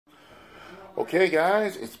Okay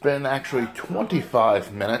guys, it's been actually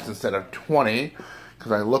 25 minutes instead of 20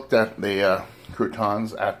 because I looked at the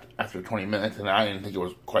croutons after 20 minutes and I didn't think it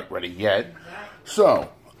was quite ready yet.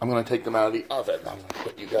 So, I'm going to take them out of the oven. I'm going to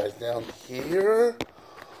put you guys down here.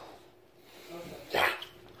 Yeah.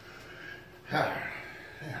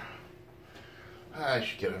 I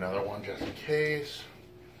should get another one just in case.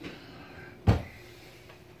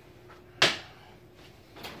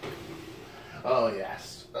 Oh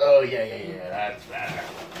yes. Oh yeah, that's better.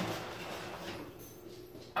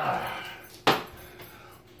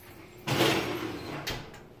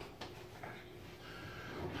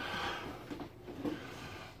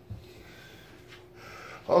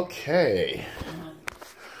 Okay.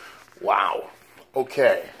 Wow.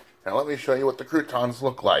 Okay. Now let me show you what the croutons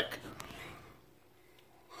look like.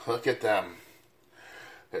 Look at them.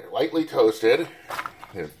 They're lightly toasted.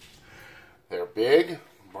 They're big,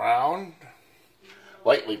 brown,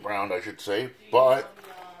 lightly browned I should say, but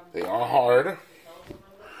they are hard.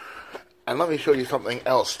 And let me show you something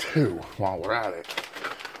else too while we're at it.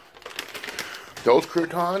 Those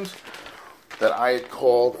croutons that I had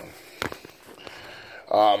called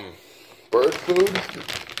bird food.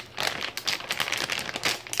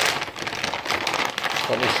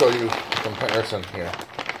 Let me show you a comparison here.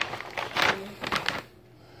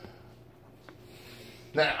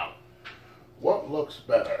 Now, what looks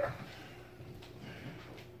better?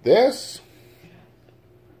 This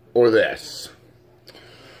or this?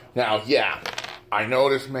 Now, yeah, I know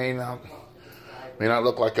this may not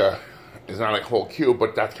look like it's not a whole cube,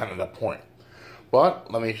 but that's kind of the point.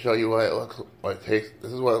 But let me show you what it looks, what it tastes.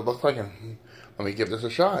 This is what it looks like, and let me give this a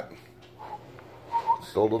shot. It's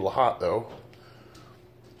still a little hot though.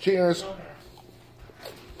 Cheers.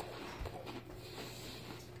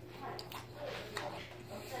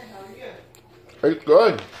 It's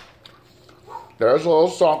good. There's a little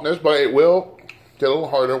softness, but it will get a little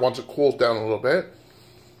harder once it cools down a little bit.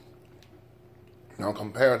 Now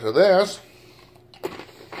compared to this,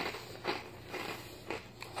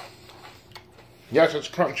 yes, it's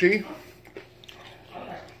crunchy,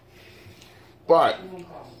 but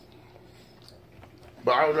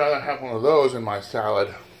I would rather have one of those in my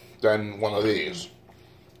salad than one of these.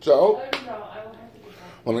 So,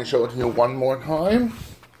 let me show it to you one more time.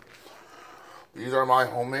 These are my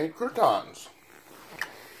homemade croutons.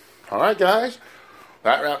 Alright guys,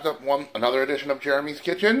 that wraps up another edition of Jeremy's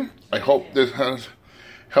Kitchen. I hope this has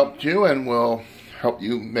helped you and will help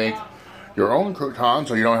you make your own croutons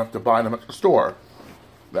so you don't have to buy them at the store.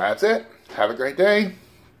 That's it. Have a great day.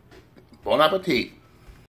 Bon appetit.